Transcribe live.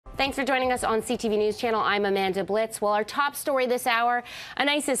Thanks for joining us on CTV News Channel. I'm Amanda Blitz. Well, our top story this hour, an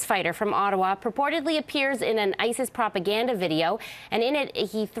ISIS fighter from Ottawa purportedly appears in an ISIS propaganda video, and in it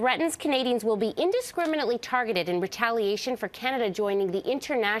he threatens Canadians will be indiscriminately targeted in retaliation for Canada joining the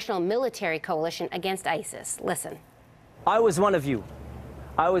international military coalition against ISIS. Listen. I was one of you.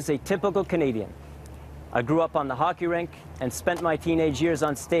 I was a typical Canadian. I grew up on the hockey rink and spent my teenage years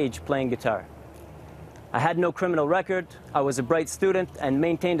on stage playing guitar. I had no criminal record, I was a bright student, and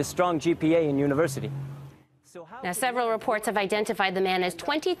maintained a strong GPA in university. Now, several reports have identified the man as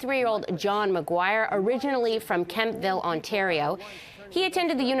 23-year-old John McGuire, originally from Kemptville, Ontario. He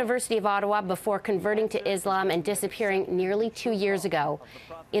attended the University of Ottawa before converting to Islam and disappearing nearly 2 years ago.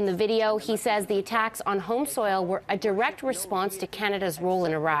 In the video, he says the attacks on home soil were a direct response to Canada's role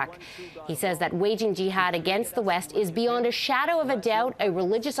in Iraq. He says that waging jihad against the West is beyond a shadow of a doubt a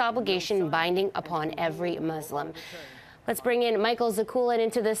religious obligation binding upon every Muslim. Let's bring in Michael Zakulis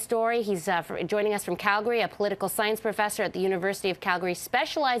into this story. He's joining us from Calgary, a political science professor at the University of Calgary,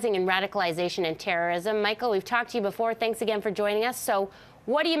 specializing in radicalization and terrorism. Michael, we've talked to you before. Thanks again for joining us. So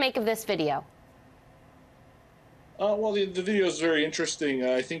what do you make of this video? Well, the video is very interesting.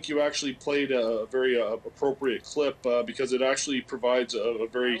 I think you actually played a very appropriate clip because it actually provides a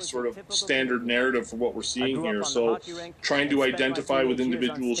very sort of standard narrative for what we're seeing here. So trying to identify with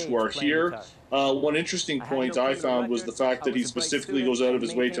individuals who are here. One interesting point I found was the fact that he specifically goes out of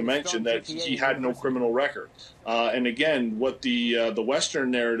his way to mention that he had no criminal record. And again, what the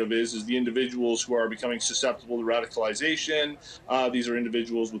Western narrative is the individuals who are becoming susceptible to radicalization. These are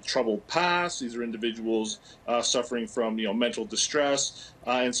individuals with troubled past. These are individuals suffering from mental distress.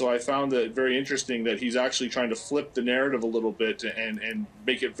 And so I found that very interesting that he's actually trying to flip the narrative a little bit and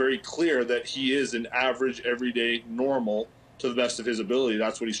make it very clear that he is an average, everyday, normal, to the best of his ability.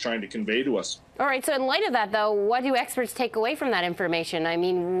 That's what he's trying to convey to us. All right, so in light of that, though, what do experts take away from that information? I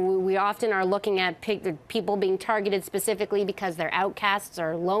mean, we often are looking at people being targeted specifically because they're outcasts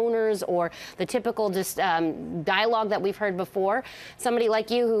or loners or the typical just dialogue that we've heard before. Somebody like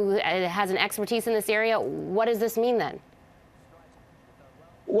you who has an expertise in this area, what does this mean then?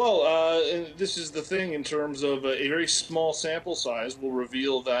 Well, this is the thing in terms of a very small sample size will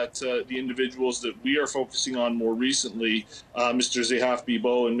reveal that the individuals that we are focusing on more recently, Mr. Zehaf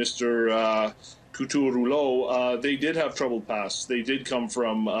Bibo and Mr. Couture-Rouleau, they did have troubled pasts. They did come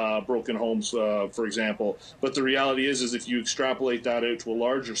from broken homes, for example. But the reality is if you extrapolate that out to a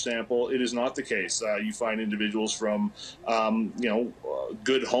larger sample, it is not the case. You find individuals from,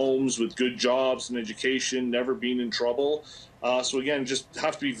 good homes with good jobs and education, never been in trouble. So again, just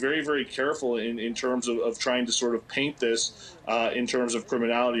have to be very, very careful in terms of trying to sort of paint this in terms of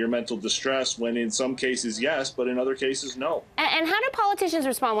criminality or mental distress, when in some cases, yes, but in other cases, no. And how do politicians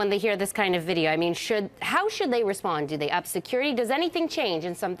respond when they hear this kind of video? I mean, how should they respond? Do they up security? Does anything change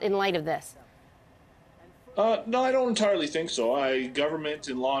in light of this? No, I don't entirely think so. Government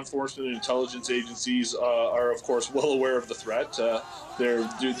and law enforcement and intelligence agencies are, of course, well aware of the threat. They're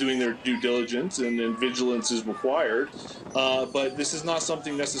doing their due diligence, and vigilance is required. But this is not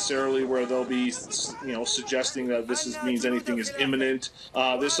something necessarily where they'll be, suggesting that means anything is imminent.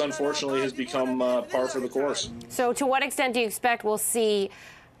 This, unfortunately, has become par for the course. So to what extent do you expect we'll see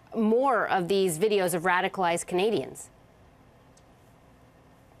more of these videos of radicalized Canadians?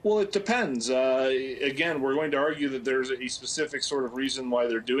 Well, it depends. Again, we're going to argue that there's a specific sort of reason why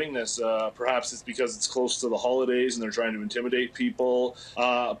they're doing this. Perhaps it's because it's close to the holidays and they're trying to intimidate people.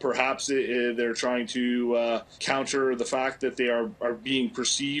 Perhaps they're trying to counter the fact that they are being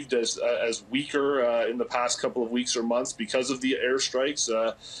perceived as weaker in the past couple of weeks or months because of the airstrikes.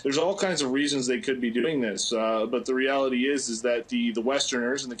 There's all kinds of reasons they could be doing this. But the reality is that the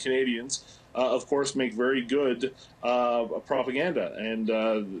Westerners and the Canadians of course, make very good propaganda. And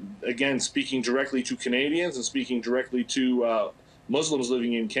again, speaking directly to Canadians and speaking directly to Muslims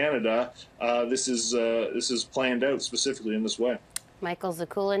living in Canada, this is planned out specifically in this way. Michael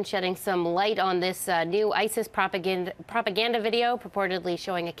Zakulis shedding some light on this new ISIS propaganda video purportedly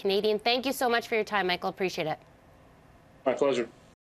showing a Canadian. Thank you so much for your time, Michael. Appreciate it. My pleasure.